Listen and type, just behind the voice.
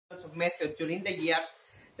of methods during the years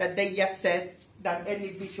that they just said that any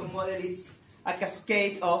vision model is a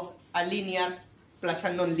cascade of a linear plus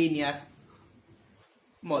a non-linear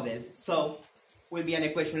model. So will be an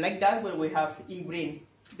equation like that, where we have in green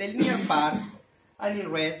the linear part and in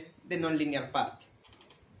red the non-linear part.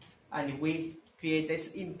 And if we create this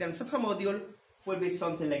in terms of a module, will be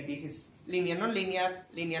something like this: is linear non-linear,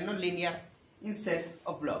 linear non-linear in set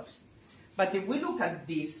of blocks. But if we look at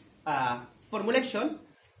this formulation,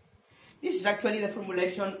 this is actually the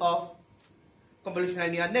formulation of convolutional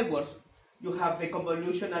neural networks. You have the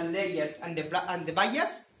convolutional layers and the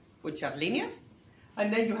bias, which are linear,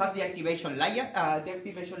 and then you have the activation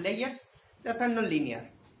layers that are non-linear.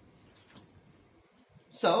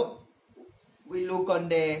 So we look on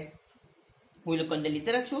the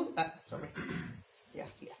literature.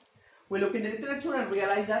 We look in the literature and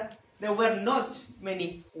realize that there were not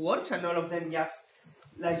many works, and all of them just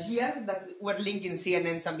last year, that were linking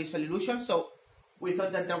CNNs and visual illusions. So we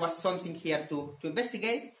thought that there was something here to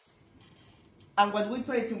investigate. And what we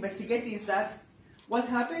try to investigate is that what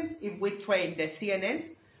happens if we train the CNNs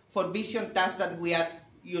for vision tasks that we are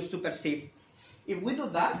used to perceive. If we do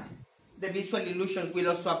that, the visual illusions will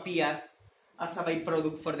also appear as a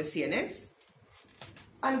byproduct for the CNNs.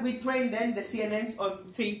 And we train then the CNNs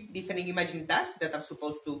on 3 different imaging tasks that are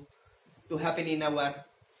supposed to happen in our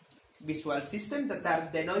visual system, that are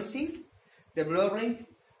denoising, the blurring,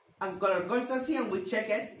 and color constancy, and we check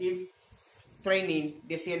it if training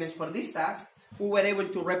the CNNs for this task, we were able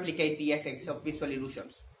to replicate the effects of visual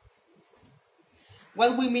illusions.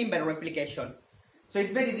 What we mean by replication? So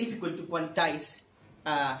it's very difficult to quantize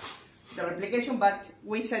the replication, but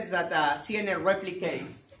we said that CNN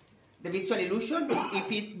replicates the visual illusion if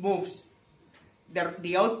it moves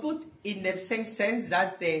the output in the same sense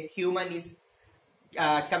that the human is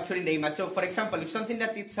capturing the image. So for example, if something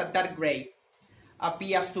that is a dark gray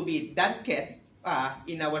appears to be darker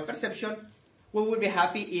in our perception, we will be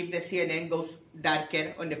happy if the CNN goes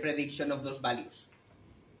darker on the prediction of those values.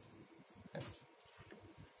 Yes.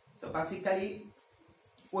 So basically,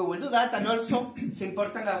 we will do that, and also it's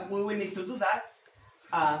important that we will need to do that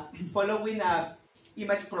following an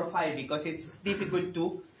image profile, because it's difficult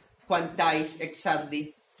to quantize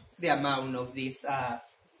exactly the amount of this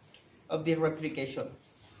replication.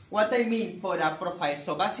 What I mean for a profile,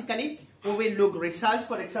 so basically we will look results,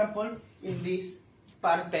 for example, in these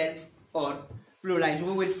purple or blue lines.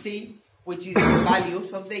 We will see which is the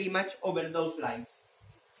values of the image over those lines.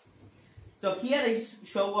 So here I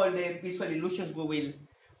show all the visual illusions we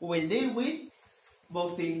will deal with,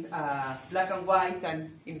 both in black and white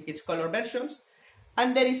and in its color versions.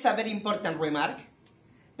 And there is a very important remark,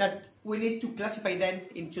 that we need to classify them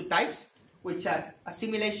in 2 types, which are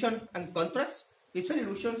assimilation and contrast visual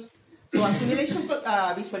illusions. So assimilation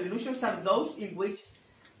visual illusions are those in which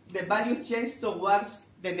the value changes towards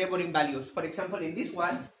the neighboring values. For example, in this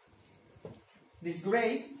one, this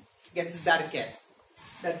gray gets darker.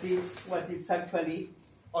 That is what it's actually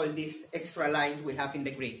all these extra lines we have in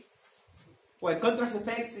the grid. Well, contrast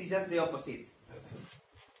effects is just the opposite.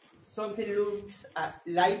 Something looks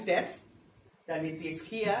lighter than it is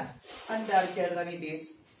here and darker than it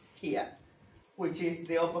is here, which is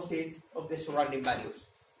the opposite of the surrounding values.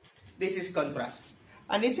 This is contrast.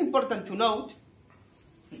 And it's important to note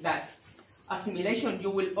that assimilation, you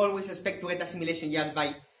will always expect to get assimilation just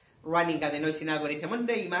by running a denoising algorithm on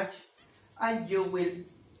the image, and you will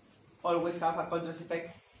always have a contrast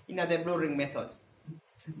effect in a deblurring method.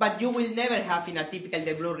 But you will never have in a typical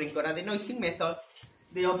deblurring or a denoising method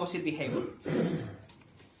the opposite behavior.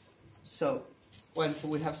 So, once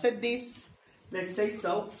we have said this, let's say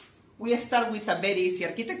so, we start with a very easy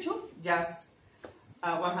architecture, just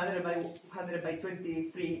 100 by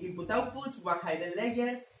 23 input outputs, 1 hidden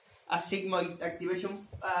layer, a sigmoid activation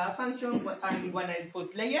function, and 1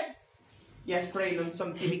 input layer. Just train on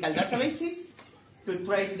some typical databases to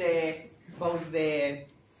train both the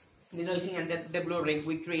denoising and the blurring.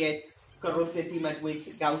 We create corrupted image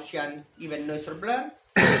with Gaussian even noise or blur.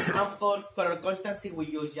 And for color constancy, we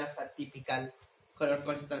use just a typical color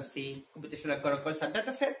constancy, computational color constant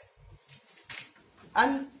dataset.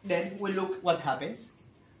 And then we look what happens.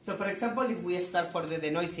 So for example, if we start for the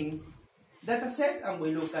denoising dataset and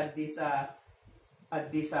we look at this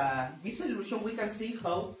visual illusion, we can see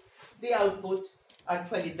how the output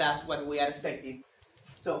actually does what we are expecting.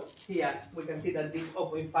 So here we can see that this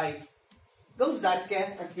 0.5 goes darker,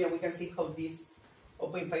 and here we can see how these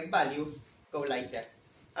 0.5 values go lighter,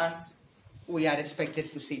 as we are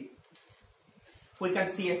expected to see. We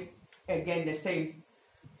can see again the same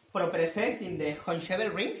proper effect in the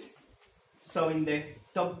Honchevel rings. So in the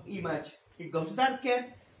top image it goes darker,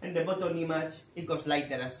 and the bottom image, it goes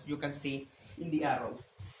lighter, as you can see in the arrow.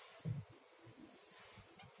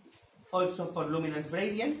 Also for luminance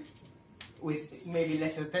gradient, with maybe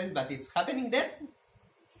less intense, but it's happening there.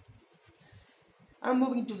 I'm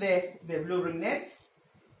moving to the blue ring net.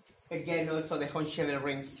 Again, also the Honchevel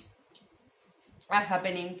rings are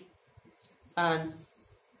happening, and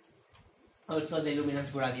also the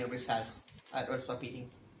luminance gradient results are also appearing.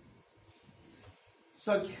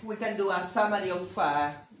 So we can do a summary of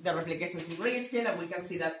the replications in grayscale, and we can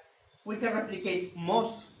see that we can replicate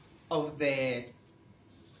most of the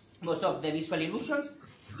visual illusions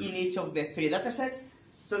in each of the three datasets.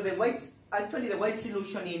 So the white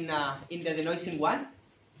illusion in the denoising one,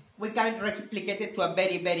 we can replicate it to a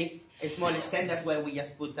very, very small extent. That's why we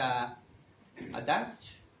just put a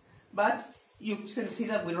dash. But you can see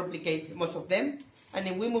that we replicate most of them. And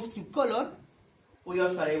if we move to color, we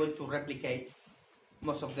also are able to replicate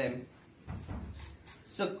most of them.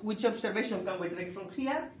 So which observation can we take from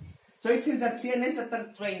here? So it seems that CNNs that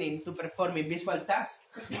are training to performing visual tasks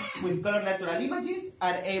with color natural images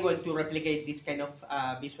are able to replicate this kind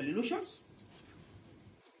of visual illusions.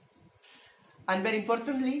 And very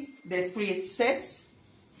importantly, the three sets,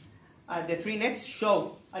 the three nets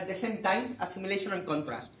show at the same time assimilation and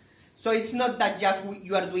contrast. So it's not that just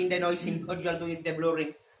you are doing the noising or you are doing the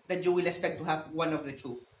blurring that you will expect to have one of the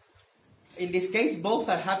two. In this case, both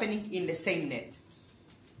are happening in the same net,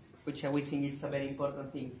 which we think is a very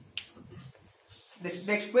important thing. The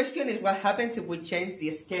next question is what happens if we change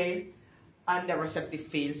the scale and the receptive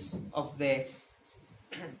fields of the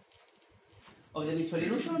visual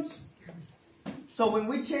illusions. So when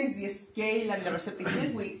we change the scale and the receptive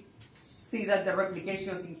fields, we see that the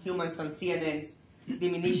replications in humans and CNNs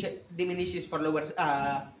diminishes for lower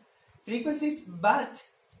frequencies, but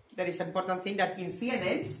there is an important thing that in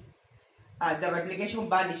CNNs, the replication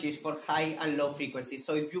vanishes for high and low frequencies.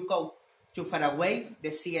 So if you go too far away, the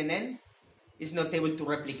CNN is not able to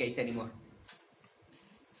replicate anymore.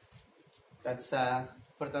 That's an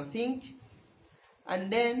important thing.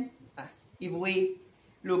 And then, if we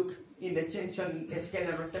look in the change on scale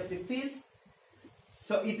and receptive fields,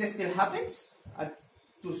 so it still happens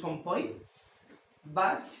to some point,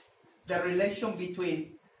 but the relation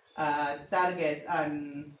between target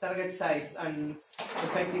size and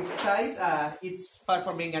effective size, it's far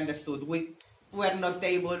from being understood. We are not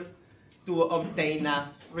able to obtain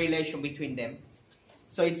a relation between them.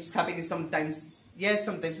 So it's happening sometimes yes,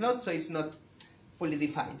 sometimes not, so it's not fully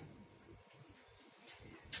defined.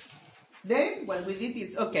 Then what we did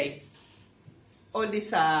is, okay, all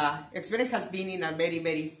this experiment has been in a very,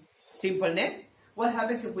 very simple net. What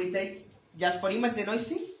happens if we take, just for image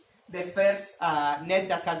denoising, the first net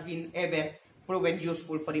that has been ever proven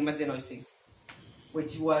useful for image denoising,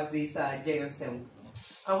 which was this J7.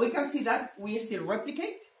 And we can see that we still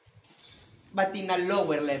replicate, but in a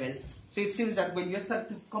lower level. So it seems that when you start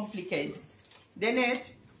to complicate the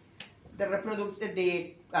net, the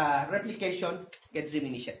replication gets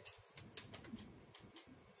diminished.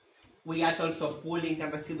 We add also pooling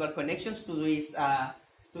and residual connections to this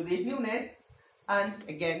new net, and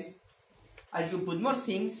again, as you put more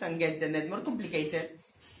things and get the net more complicated,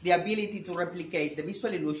 the ability to replicate the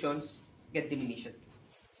visual illusions get diminished.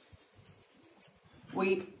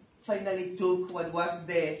 We finally took what was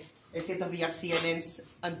the state-of-the-art CNNs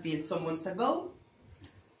until some months ago,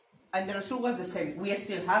 and the result was the same. We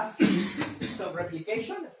still have some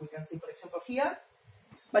replication, as we can see, for example, here,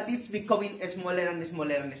 but it's becoming smaller and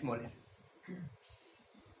smaller and smaller.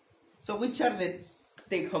 So which are the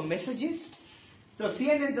take-home messages? So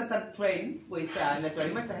CNNs that are trained with natural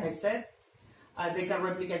images, as I said, they can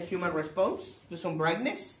replicate human response to some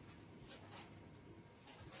brightness.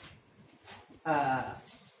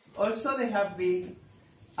 Also, they have been,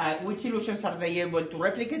 which illusions are they able to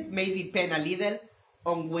replicate may depend a little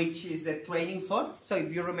on which is the training for. So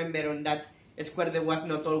if you remember on that square, there was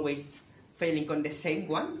not always failing on the same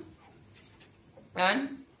one.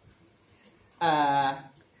 And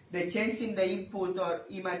the change in the input or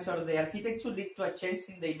image or the architecture lead to a change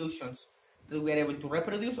in the illusions that we are able to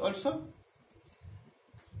reproduce also.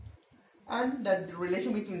 And that the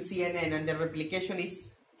relation between CNN and the replication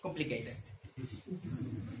is complicated.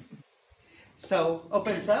 So,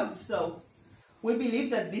 open thoughts. So, we believe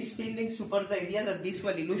that these findings support the idea that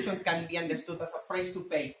visual illusion can be understood as a price to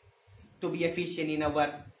pay to be efficient in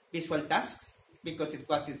our visual tasks, because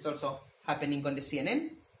it's also happening on the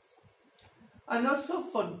CNN. And also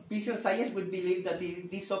for vision science, we believe that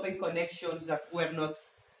these open connections that were not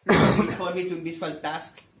known before between visual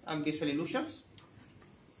tasks and visual illusions.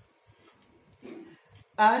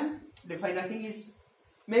 And the final thing is,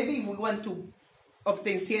 maybe we want to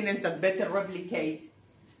obtain CNNs that better replicate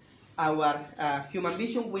our human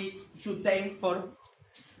vision, we should aim for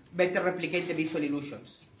better replicate the visual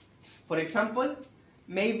illusions. For example,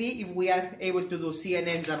 maybe if we are able to do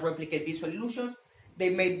CNNs that replicate visual illusions, they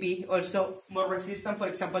may be also more resistant, for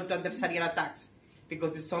example, to adversarial attacks,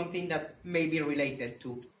 because it's something that may be related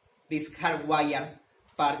to this hardwired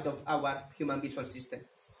part of our human visual system.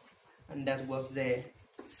 And that was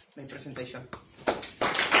my presentation.